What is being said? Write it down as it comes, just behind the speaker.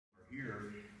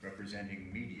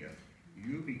representing media,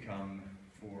 you become,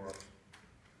 for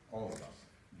all of us,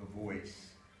 the voice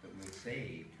that will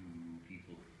say to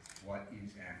people what is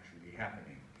actually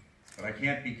happening. But I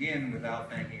can't begin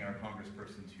without thanking our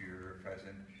congresspersons here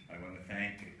present. I want to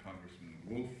thank Congressman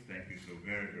Wolf, thank you so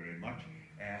very, very much,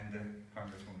 and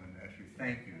Congresswoman Eshu,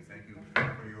 thank you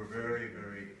for your very,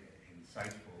 very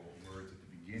insightful words at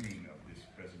the beginning of this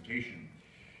presentation.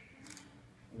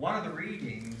 One of the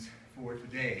readings for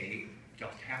today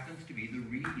just happens to be the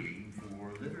reading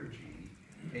for liturgy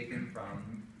taken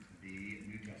from the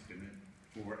New Testament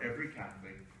for every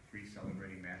Catholic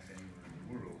pre-celebrating Mass anywhere in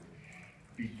the world.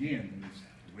 Begins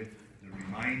with the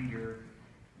reminder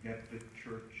that the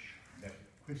Church, that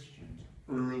Christians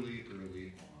early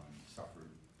on suffered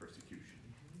persecution,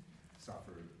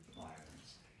 suffered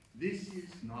violence. This is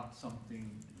not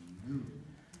something new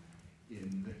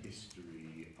in the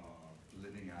history of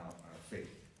living out our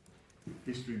faith.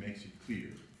 History makes it clear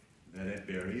that at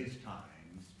various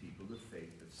times people of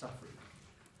faith have suffered.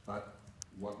 But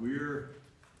what we're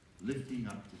lifting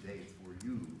up today for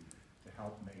you to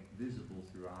help make visible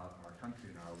throughout our country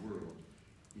and our world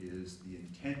is the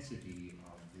intensity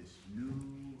of this new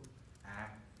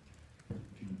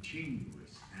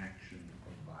continuous action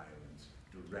of violence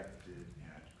directed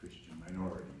at Christian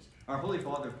minorities. Our Holy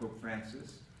Father, Pope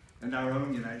Francis, and our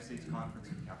own United States Conference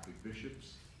of Catholic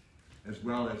Bishops, as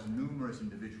well as numerous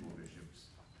individual bishops,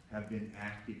 have been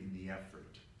active in the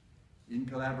effort, in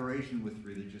collaboration with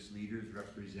religious leaders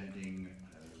representing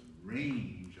a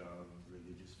range of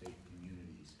religious faith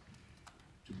communities,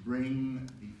 to bring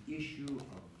the issue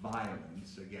of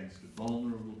violence against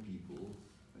vulnerable people,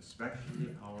 especially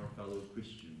our fellow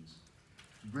Christians,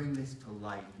 to bring this to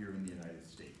light here in the United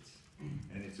States.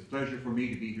 And it's a pleasure for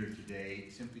me to be here today,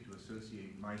 simply to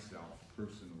associate myself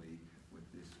personally with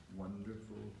this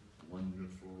wonderful,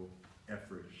 wonderful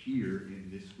effort here in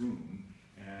this room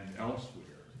and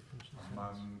elsewhere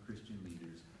among Christian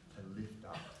leaders to lift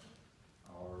up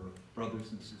our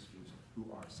brothers and sisters who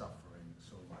are suffering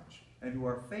so much and who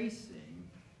are facing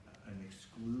an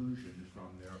exclusion from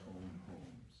their own